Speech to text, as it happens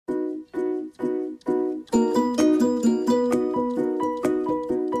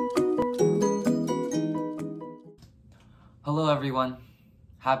everyone.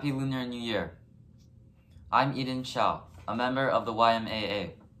 Happy Lunar New Year. I'm Xiao, a member of the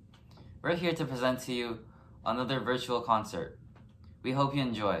YMAA. We're here to present to you another virtual concert. We hope you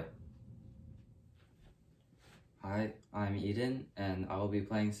enjoy. Hi, I'm Eden, and I will be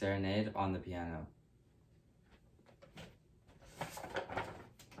playing Serenade on the piano.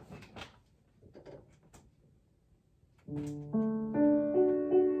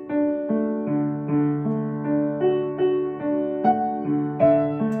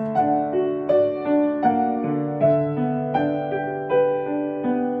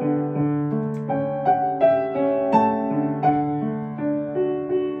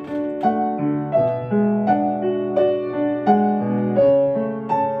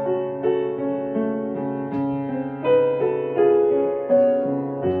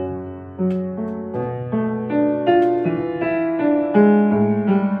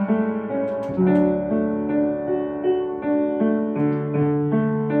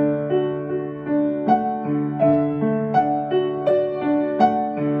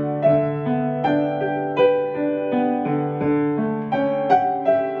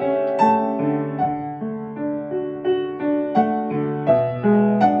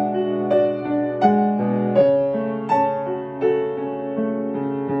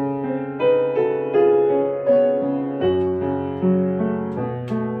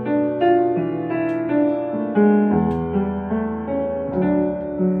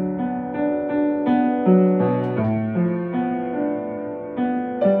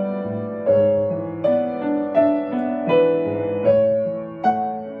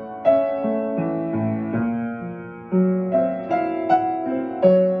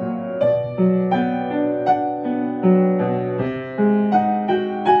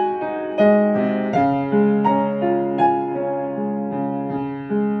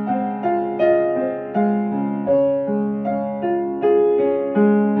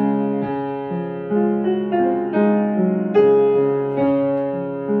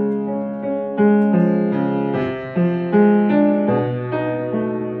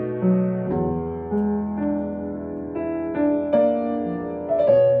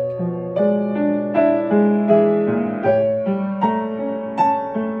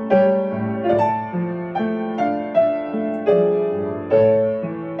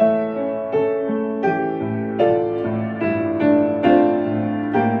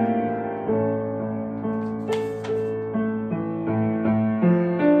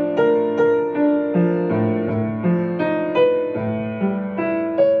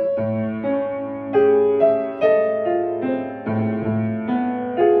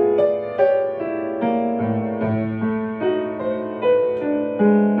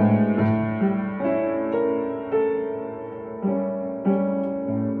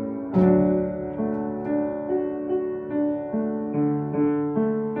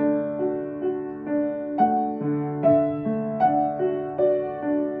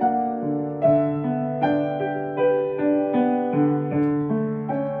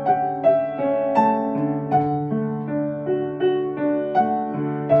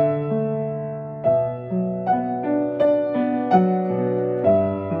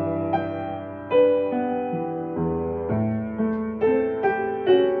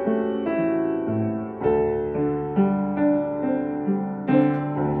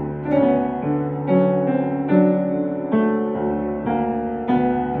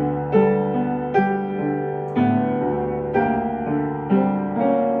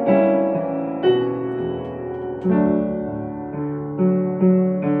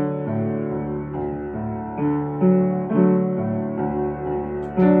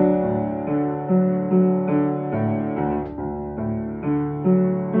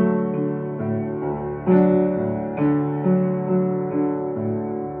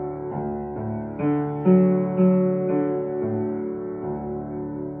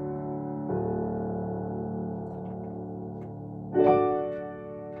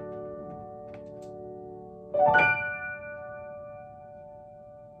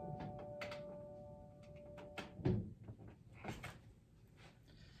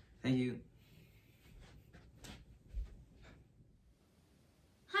 Thank you.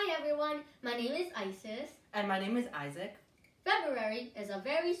 Hi everyone, my name is Isis. And my name is Isaac. February is a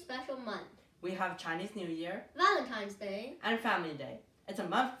very special month. We have Chinese New Year, Valentine's Day, and Family Day. It's a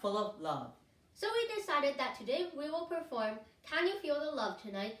month full of love. So we decided that today we will perform Can You Feel the Love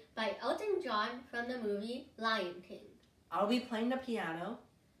Tonight by Elton John from the movie Lion King. I'll be playing the piano.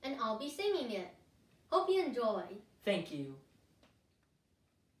 And I'll be singing it. Hope you enjoy. Thank you.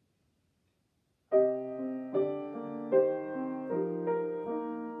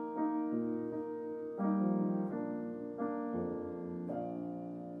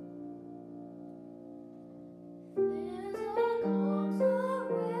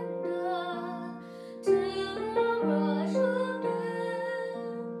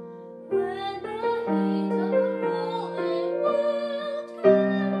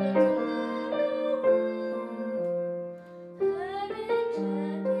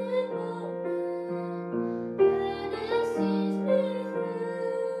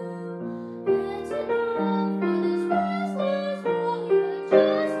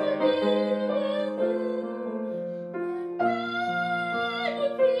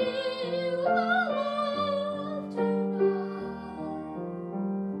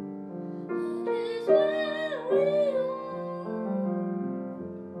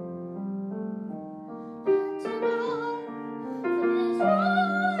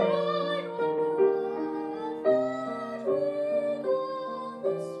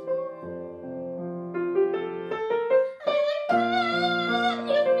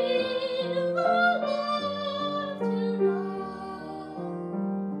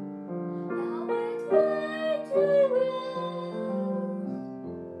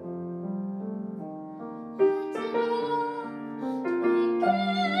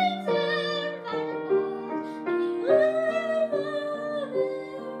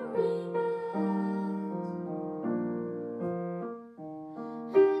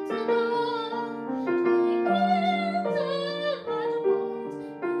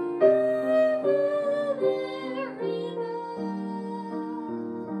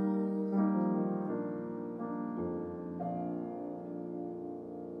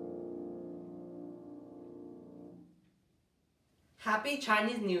 Happy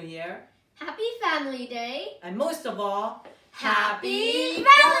Chinese New Year. Happy Family Day. And most of all, Happy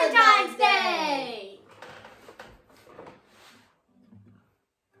Valentine's Day!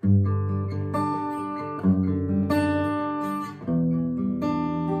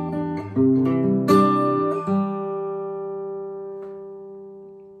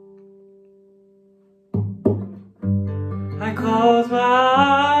 I close my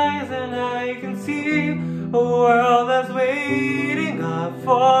eyes and I can see a world that's waiting up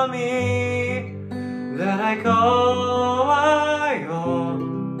for me, that I call my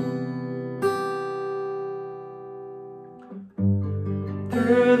own.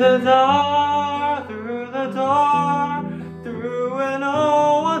 Through the door, through where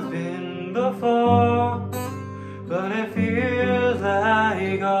no one's been before, but it feels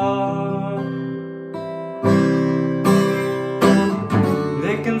like home.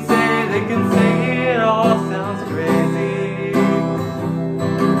 They can say it all sounds crazy.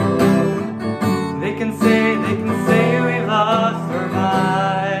 They can say we lost our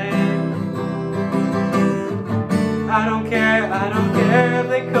mind. I don't care if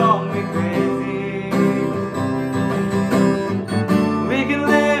they call me crazy. We can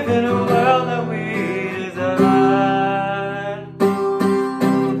live in a world that we design.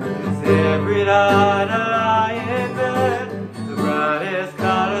 'Cause every night I lie in bed, the brightest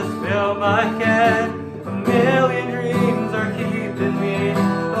colors fill my head. A million dreams are keeping me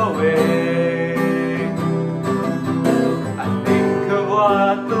awake. I think of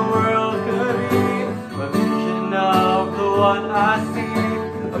what the world could be, a vision of the one I see.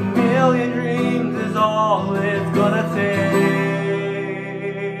 A million dreams is all it's gonna take.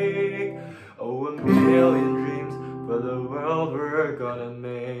 Oh, a million dreams for the world we're gonna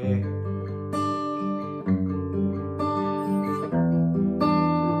make.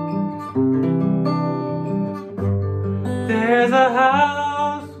 There's a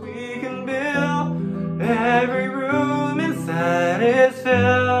house we can build. Every room inside is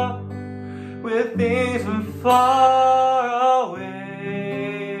filled with things from far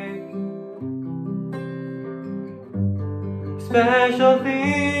away. Special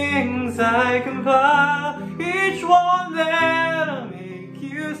things I compile, each one that'll make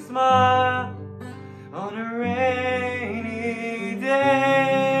you smile on a rainy day.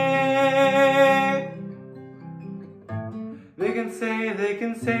 They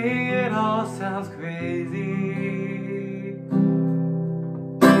can say it all sounds crazy.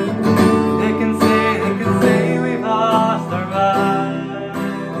 They can say we've lost our mind.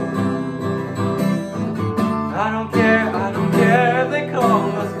 I don't care if they call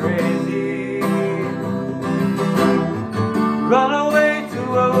us crazy. Run away to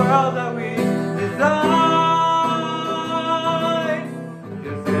a world that we design.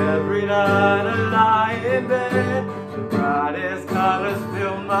 'Cause every night I lie in bed, the brightest colors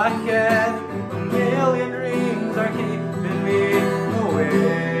fill my head. A million dreams are keeping me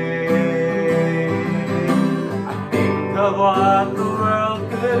awake. I think of what the world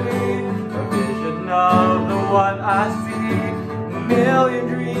could be, a vision of the one I see. A million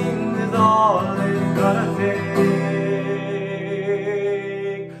dreams is all it's gonna take.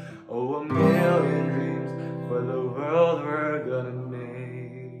 Oh, a million dreams for the world we're gonna make.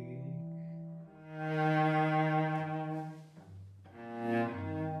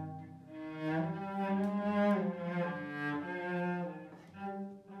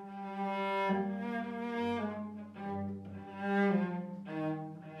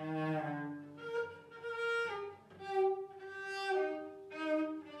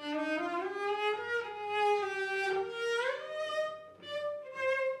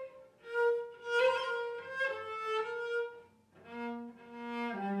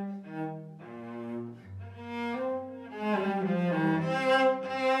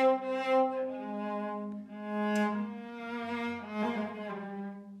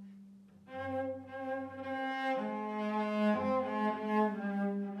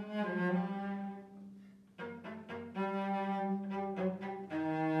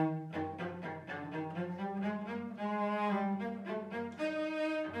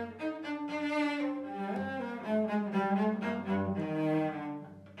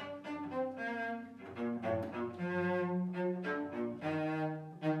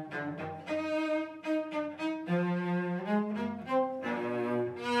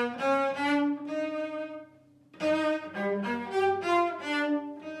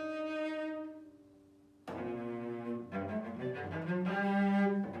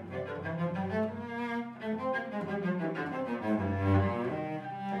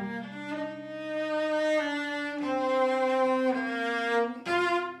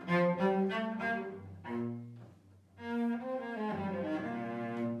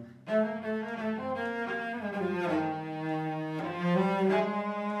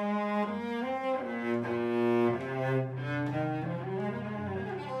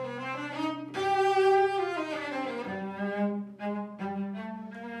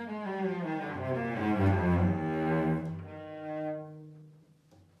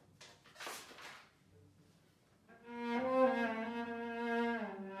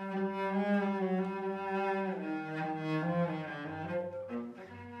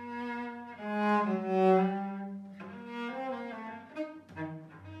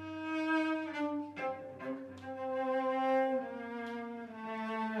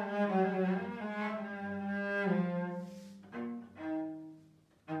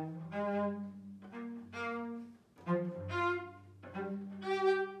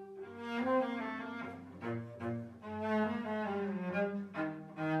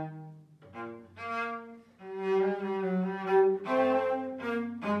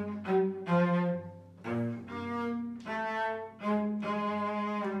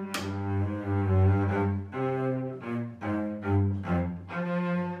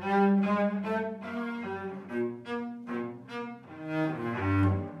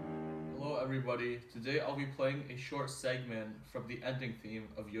 Today I'll be playing a short segment from the ending theme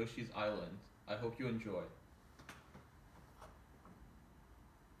of Yoshi's Island. I hope you enjoy.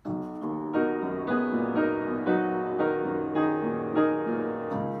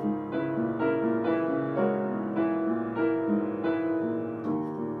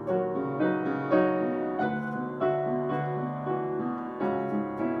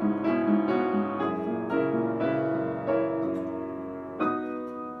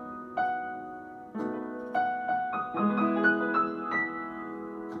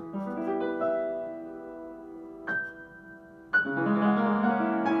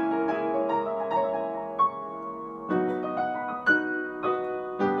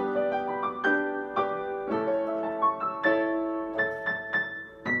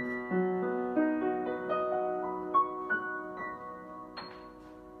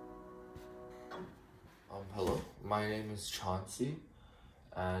 Hello, my name is Chauncey,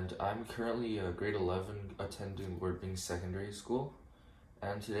 and I'm currently a grade 11 attending Wording Secondary School.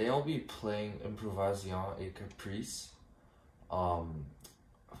 And today I'll be playing Improvisation et Caprice,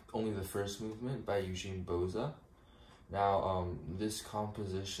 only the first movement by Eugene Boza. Now, this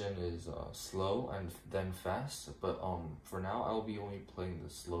composition is slow and then fast, but for now I'll be only playing the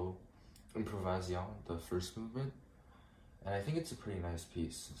slow Improvisation, the first movement, and I think it's a pretty nice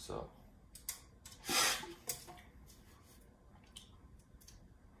piece, so.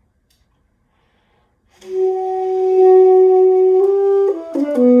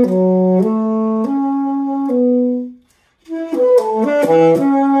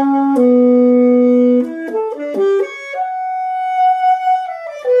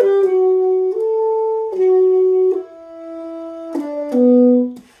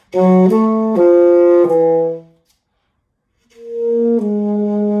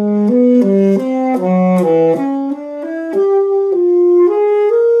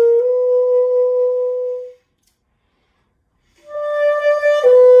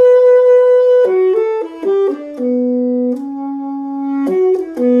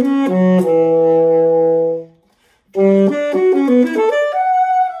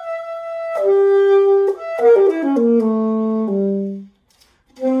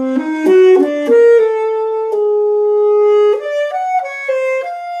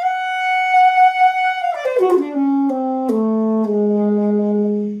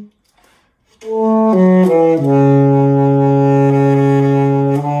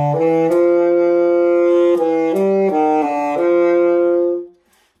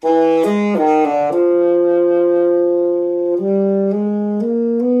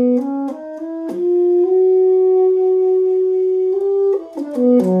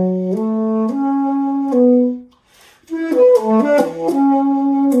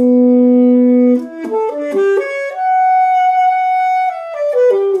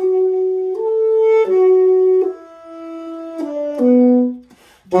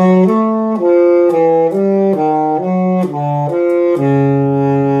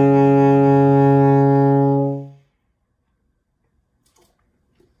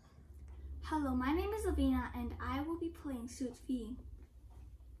 Hello, my name is Lavina and I will be playing Suite V.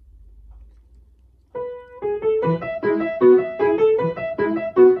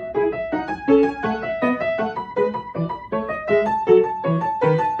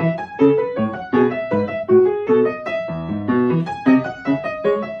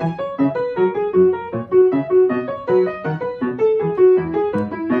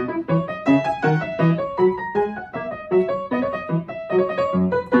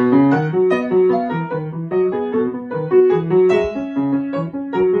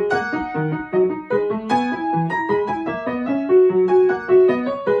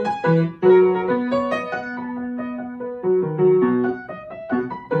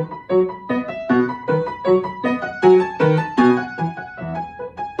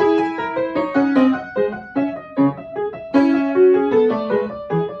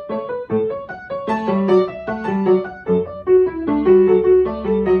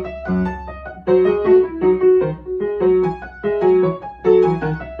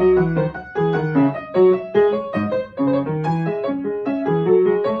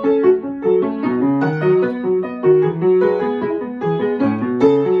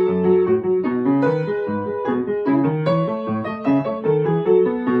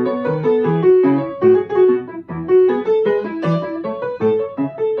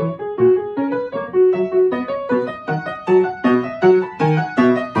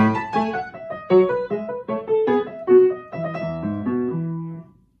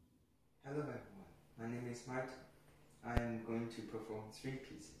 three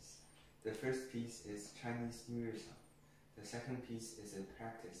pieces. The first piece is Chinese New Year song. The second piece is a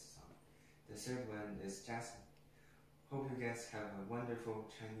practice song. The third one is Jasmine. Hope you guys have a wonderful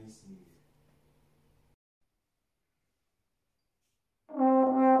Chinese New Year.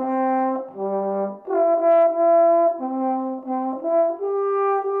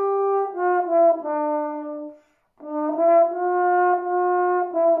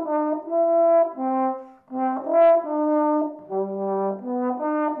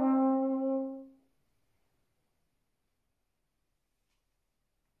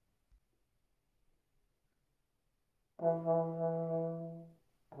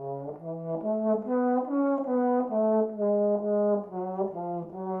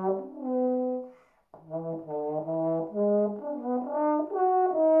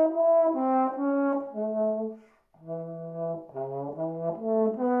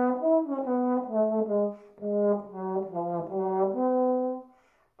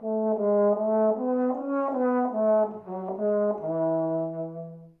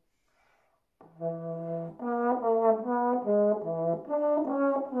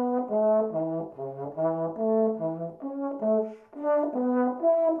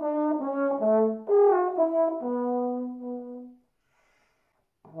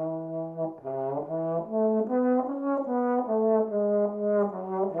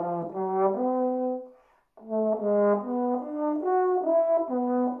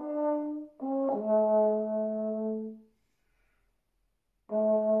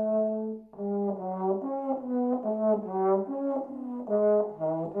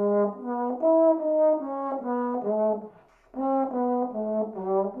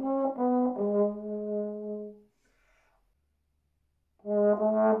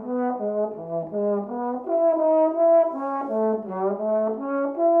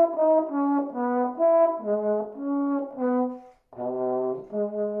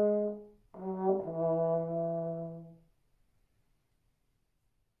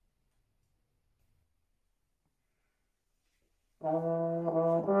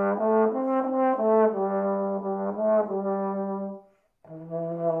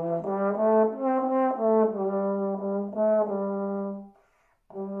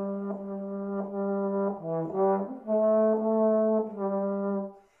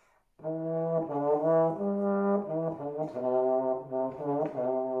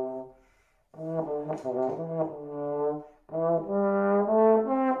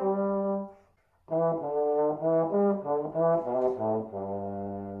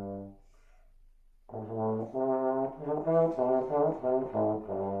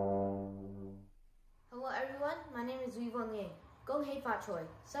 Hello everyone, my name is Benson Ni-A. Gong Hei Fa Choi,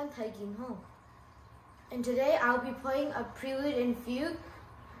 San Tai Gin Hong. And today I'll be playing a prelude and fugue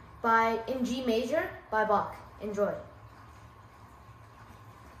in G major by Bach. Enjoy.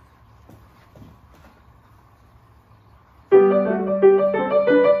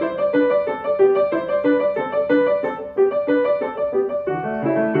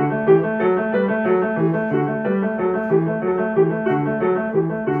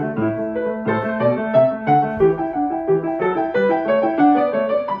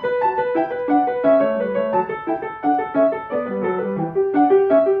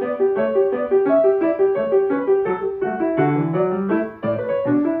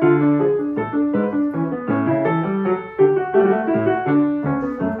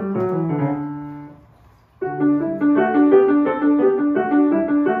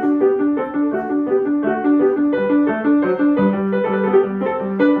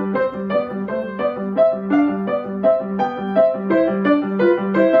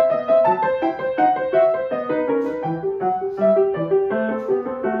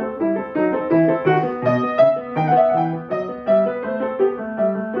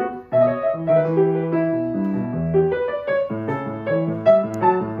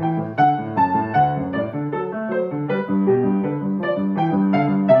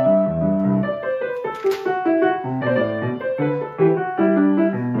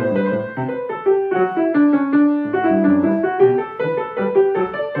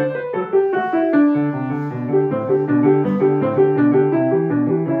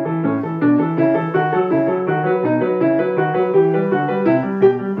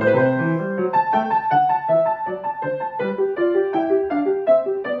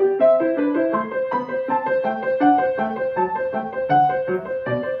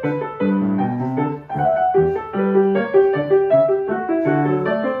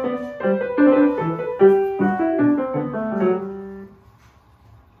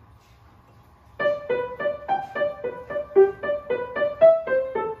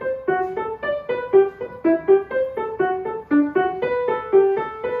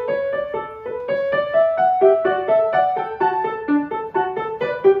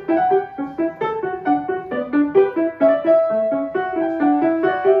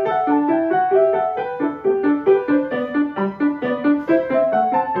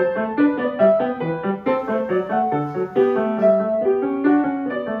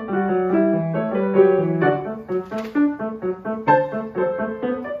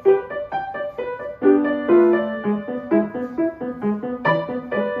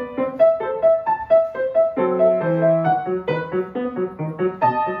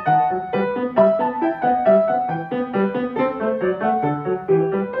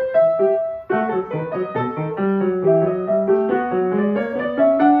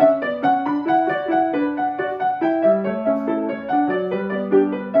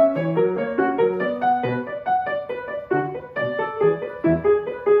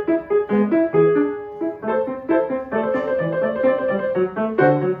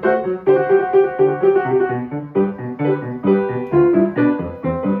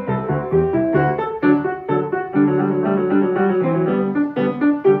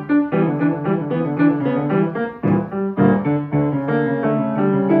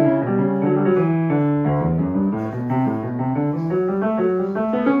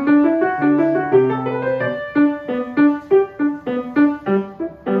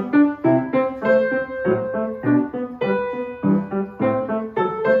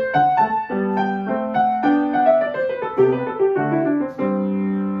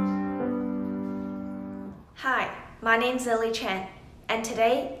 Chen, and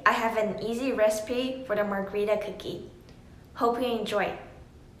today I have an easy recipe for the Margarita cookie. Hope you enjoy,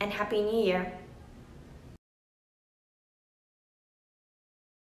 and Happy New Year!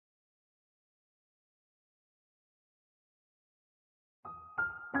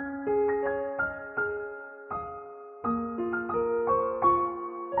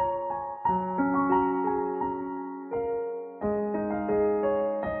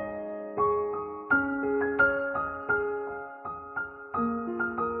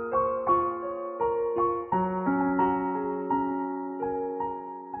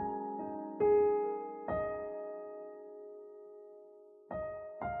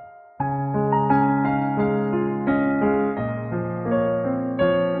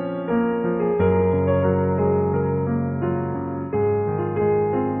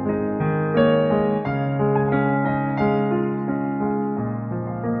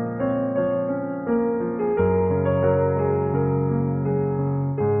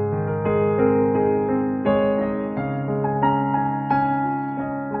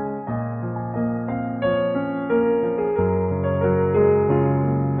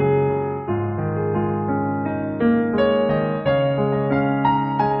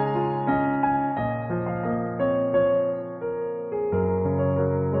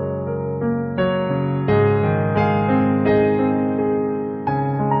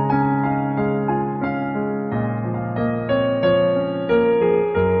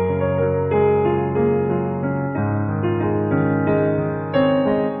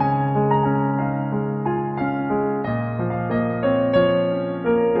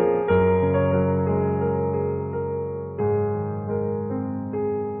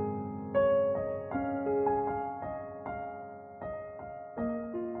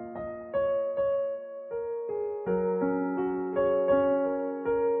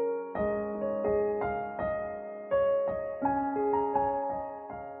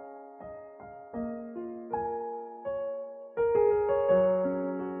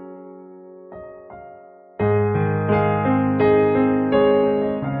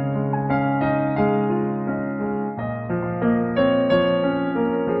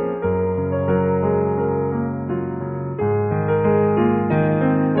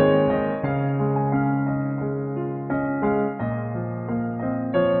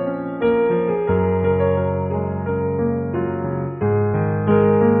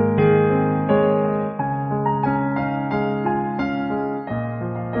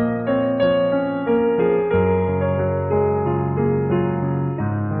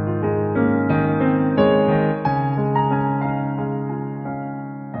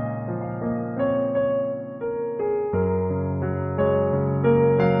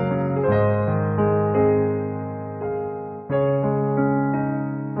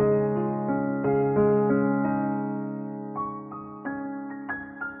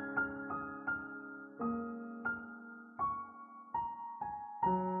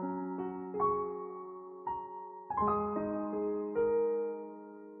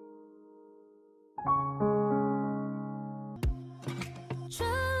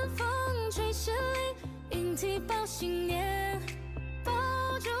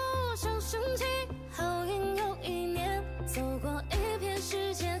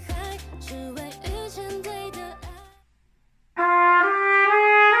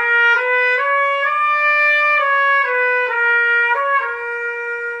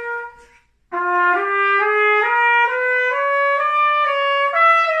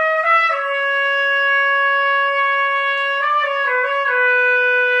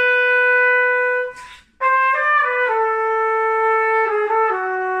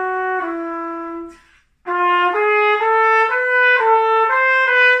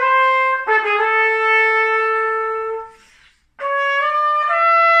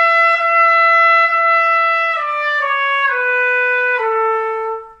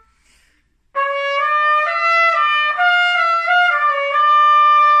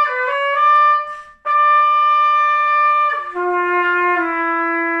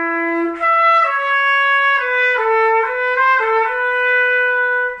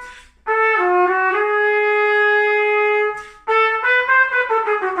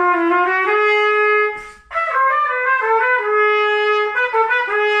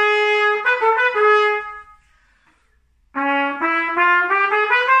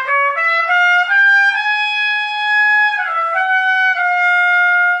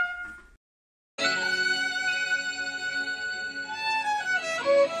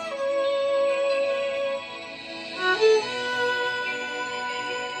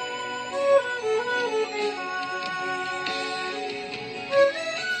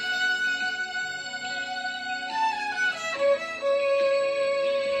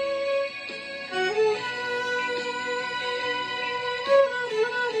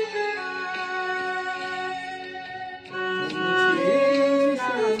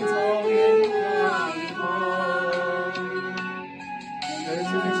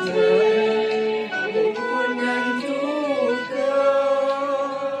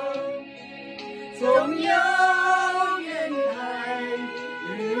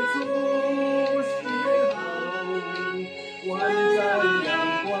 阳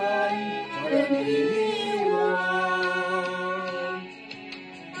关，人的希望。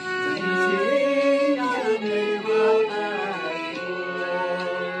真情像梅花爱过，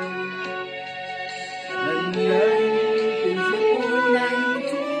恩人并且不难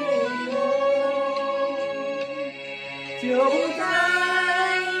捉摸，就在。